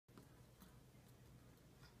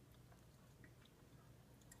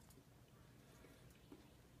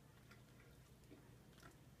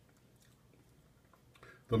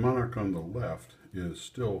The monarch on the left is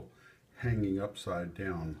still hanging upside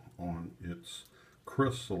down on its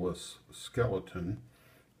chrysalis skeleton,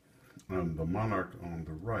 and the monarch on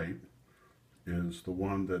the right is the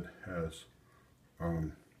one that has, I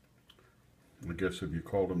guess if you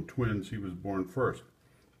called them twins, he was born first.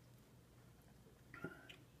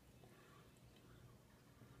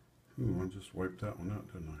 Ooh, I just wiped that one out,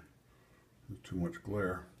 didn't I? There's too much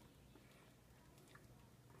glare.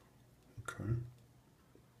 Okay.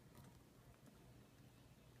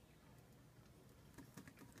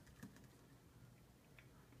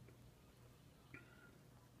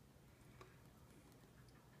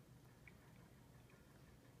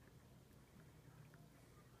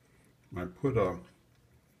 I put a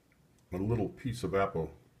little piece of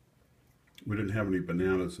apple. We didn't have any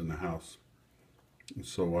bananas in the house, and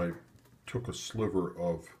so I took a sliver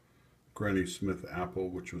of Granny Smith apple,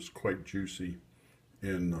 which was quite juicy,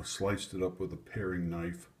 and sliced it up with a paring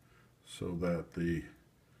knife so that the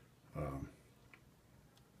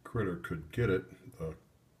critter could get it, the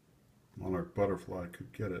Monarch Butterfly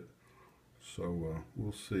could get it. So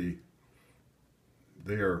we'll see.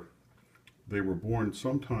 They were born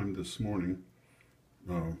sometime this morning,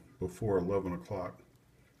 before 11 o'clock,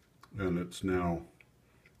 and it's now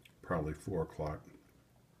probably 4 o'clock.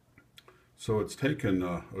 So it's taken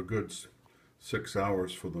a good 6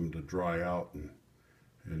 hours for them to dry out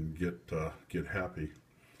and get happy.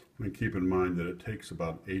 I mean, keep in mind that it takes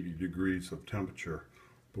about 80 degrees of temperature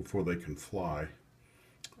before they can fly.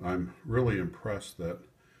 I'm really impressed that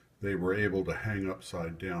they were able to hang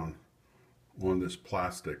upside down on this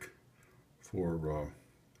plastic for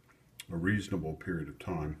a reasonable period of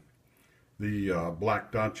time. The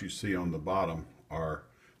black dots you see on the bottom are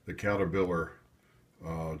the caterpillar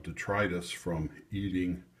detritus from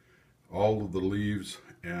eating all of the leaves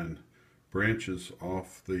and branches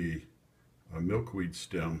off the milkweed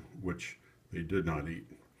stem, which they did not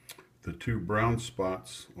eat. The two brown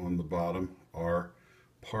spots on the bottom are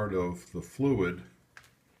part of the fluid,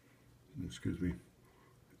 excuse me,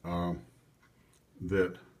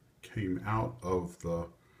 that came out of the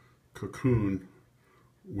cocoon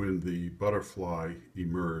when the butterfly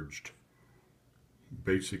emerged.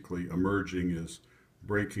 Basically, emerging is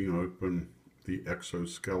breaking open the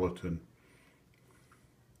exoskeleton.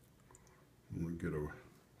 I'm going to get over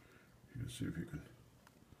here to see if you can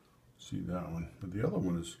see that one. But the other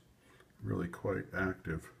one is really quite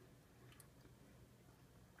active.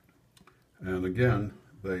 And again,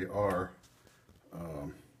 they are,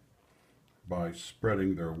 by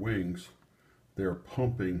spreading their wings, they're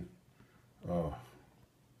pumping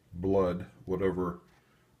blood, whatever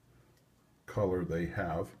color they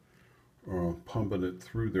have, pumping it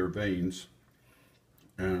through their veins,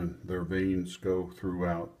 and their veins go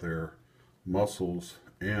throughout their muscles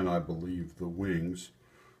and I believe the wings.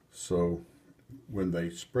 So when they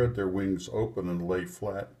spread their wings open and lay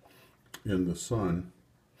flat in the sun,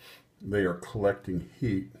 they are collecting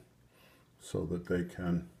heat so that they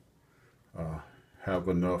can have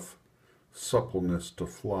enough suppleness to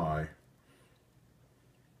fly.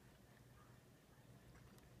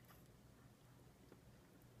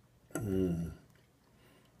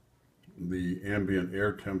 The ambient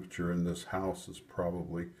air temperature in this house is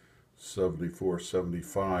probably 74,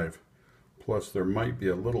 75. Plus there might be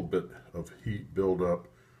a little bit of heat buildup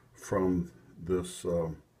from this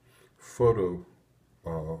photo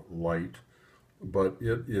light, but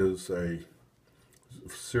it is a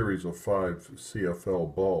series of 5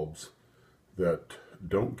 CFL bulbs that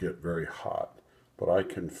don't get very hot, but I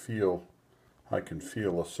can feel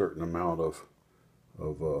a certain amount of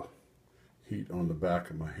heat on the back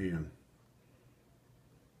of my hand.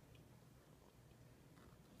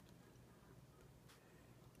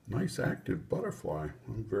 Nice active butterfly.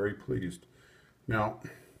 I'm very pleased. Now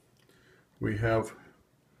we have,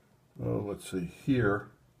 let's see, here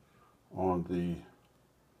on the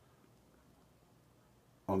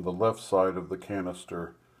left side of the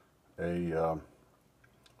canister, let's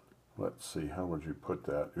see, how would you put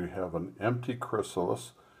that? We have an empty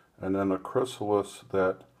chrysalis, and then a chrysalis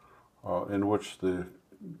that in which the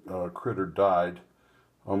critter died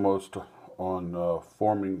almost on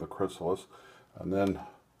forming the chrysalis. And then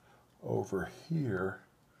over here,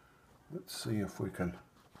 let's see if we can,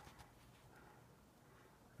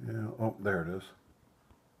 yeah, oh, there it is.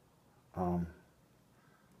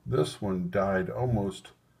 This one died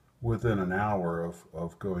almost within an hour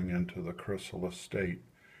of going into the chrysalis state,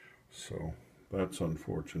 so that's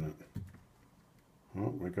unfortunate.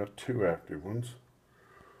 Well, we got 2 active ones,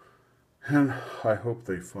 and I hope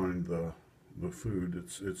they find the food.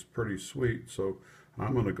 It's pretty sweet, so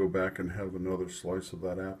I'm going to go back and have another slice of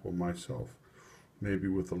that apple myself. maybe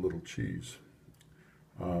with a little cheese.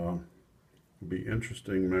 It'll be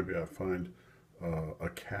interesting. Maybe I find a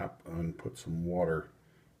cap and put some water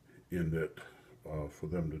in it for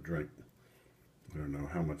them to drink. I don't know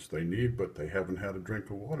how much they need, but they haven't had a drink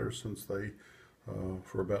of water since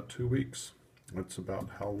for about 2 weeks. That's about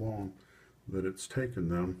how long that it's taken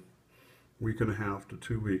them, week and a half to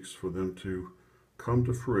 2 weeks, for them to come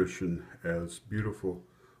to fruition as beautiful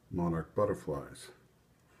monarch butterflies.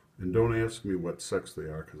 And don't ask me what sex they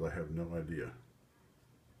are, because I have no idea.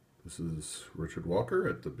 This is Richard Walker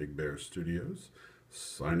at the Big Bear Studios,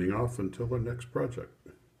 signing off until our next project.